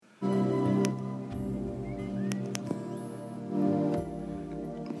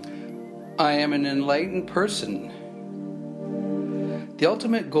I am an enlightened person. The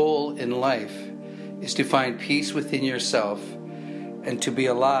ultimate goal in life is to find peace within yourself and to be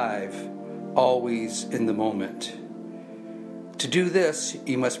alive, always in the moment. To do this,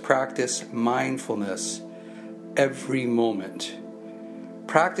 you must practice mindfulness every moment.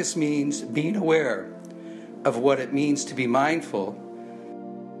 Practice means being aware of what it means to be mindful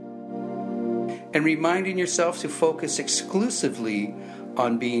and reminding yourself to focus exclusively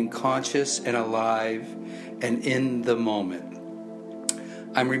on being conscious and alive and in the moment.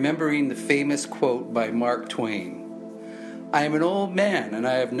 I'm remembering the famous quote by Mark Twain. I am an old man and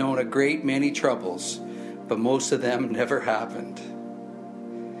I have known a great many troubles, but most of them never happened.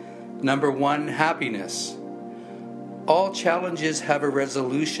 Number 1, happiness. All challenges have a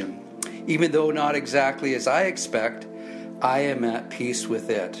resolution. Even though not exactly as I expect, I am at peace with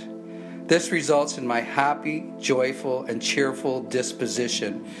it. This results in my happy, joyful, and cheerful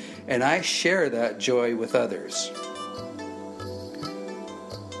disposition, and I share that joy with others.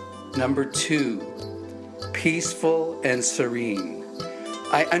 Number 2, peaceful and serene.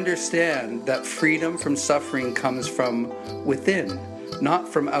 I understand that freedom from suffering comes from within, not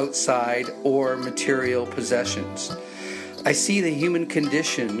from outside or material possessions. I see the human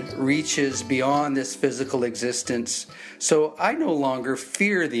condition reaches beyond this physical existence, so I no longer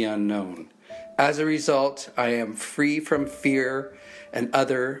fear the unknown. As a result, I am free from fear and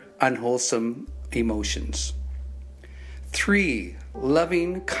other unwholesome emotions. 3,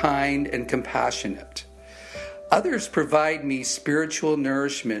 loving, kind, and compassionate. Others provide me spiritual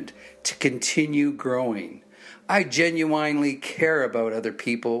nourishment to continue growing. I genuinely care about other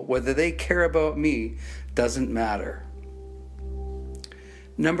people. Whether they care about me doesn't matter.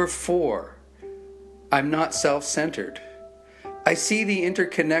 Number 4, I'm not self-centered. I see the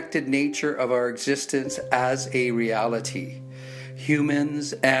interconnected nature of our existence as a reality.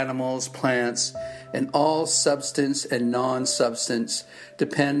 Humans, animals, plants, and all substance and non-substance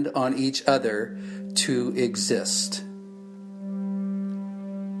depend on each other to exist.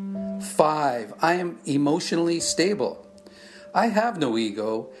 5, I am emotionally stable. I have no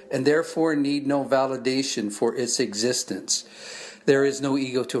ego and therefore need no validation for its existence. There is no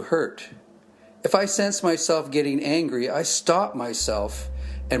ego to hurt. If I sense myself getting angry, I stop myself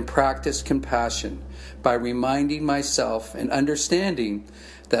and practice compassion by reminding myself and understanding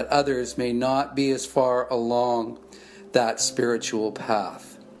that others may not be as far along that spiritual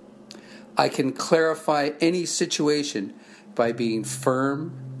path. I can clarify any situation by being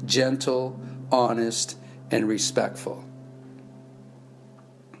firm, gentle, honest, and respectful.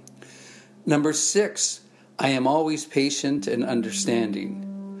 Number 6, I am always patient and understanding.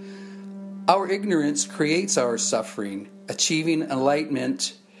 Our ignorance creates our suffering. Achieving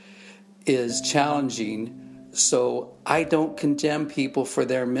enlightenment is challenging, so I don't condemn people for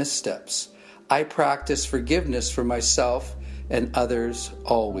their missteps. I practice forgiveness for myself and others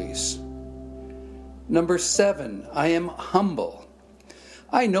always. Number 7, I am humble.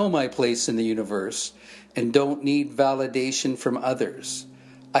 I know my place in the universe and don't need validation from others.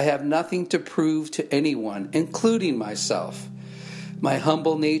 I have nothing to prove to anyone, including myself. My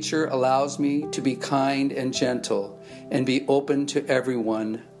humble nature allows me to be kind and gentle and be open to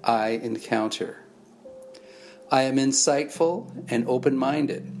everyone I encounter. I am insightful and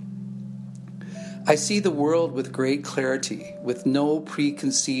open-minded. I see the world with great clarity, with no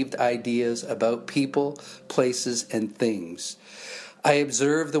preconceived ideas about people, places, and things. I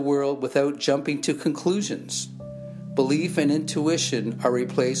observe the world without jumping to conclusions. Belief and intuition are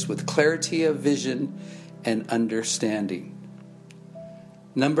replaced with clarity of vision and understanding.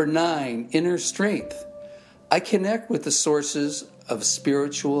 Number 9, inner strength. I connect with the sources of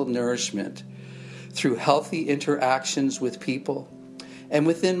spiritual nourishment through healthy interactions with people and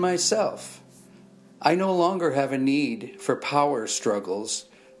within myself. I no longer have a need for power struggles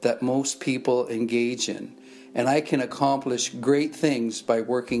that most people engage in, and I can accomplish great things by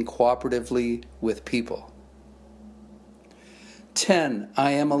working cooperatively with people. 10,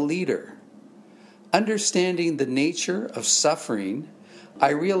 I am a leader. Understanding the nature of suffering,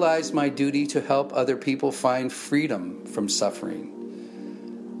 I realize my duty to help other people find freedom from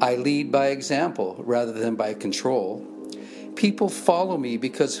suffering. I lead by example rather than by control. People follow me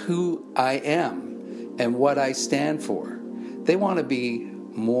because who I am and what I stand for. They want to be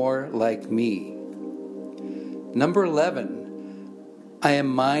more like me. Number 11, I am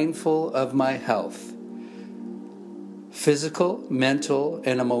mindful of my health, physical, mental,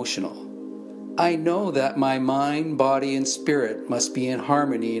 and emotional. I know that my mind, body, and spirit must be in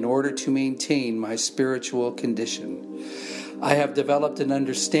harmony in order to maintain my spiritual condition. I have developed an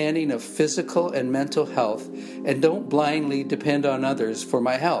understanding of physical and mental health and don't blindly depend on others for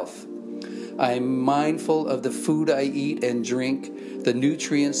my health. I am mindful of the food I eat and drink, the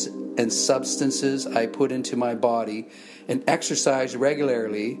nutrients and substances I put into my body, and exercise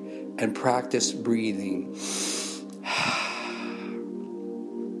regularly and practice breathing.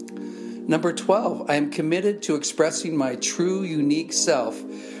 Number 12, I am committed to expressing my true, unique self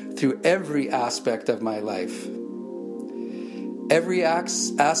through every aspect of my life. Every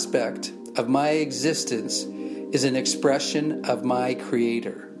aspect of my existence is an expression of my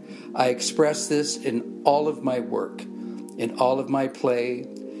Creator. I express this in all of my work, in all of my play,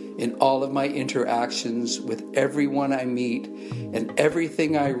 in all of my interactions with everyone I meet, and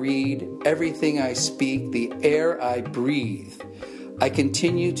everything I read, everything I speak, the air I breathe. I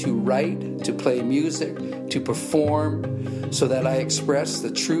continue to write, to play music, to perform, so that I express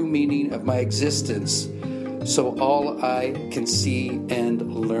the true meaning of my existence, so all I can see and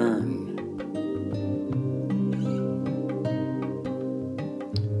learn.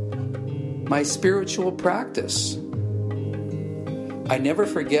 My spiritual practice. I never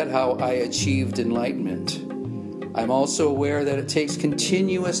forget how I achieved enlightenment. I'm also aware that it takes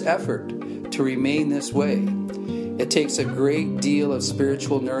continuous effort to remain this way. It takes a great deal of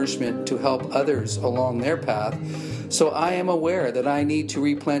spiritual nourishment to help others along their path, so I am aware that I need to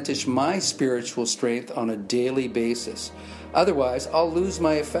replenish my spiritual strength on a daily basis. Otherwise, I'll lose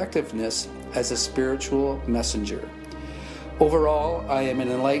my effectiveness as a spiritual messenger. Overall, I am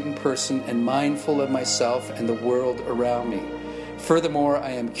an enlightened person and mindful of myself and the world around me. Furthermore, I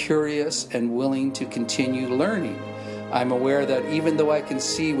am curious and willing to continue learning. I'm aware that even though I can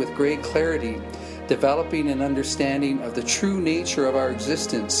see with great clarity, developing an understanding of the true nature of our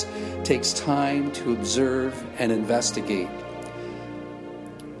existence takes time to observe and investigate.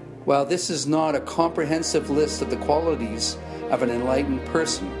 While this is not a comprehensive list of the qualities of an enlightened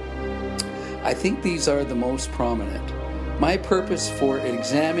person, I think these are the most prominent. My purpose for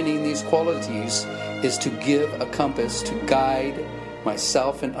examining these qualities is to give a compass to guide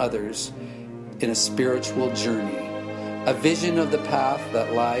myself and others in a spiritual journey, a vision of the path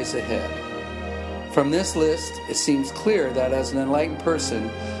that lies ahead. From this list, it seems clear that as an enlightened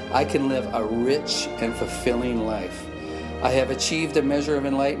person, I can live a rich and fulfilling life. I have achieved a measure of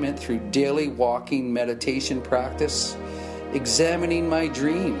enlightenment through daily walking meditation practice, examining my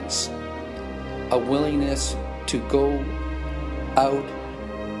dreams, a willingness to go out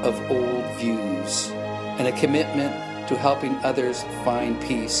of old views, and a commitment to helping others find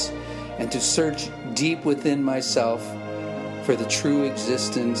peace, and to search deep within myself for the true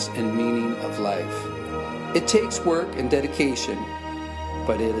existence and meaning of life. It takes work and dedication,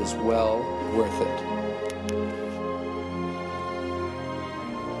 but it is well worth it.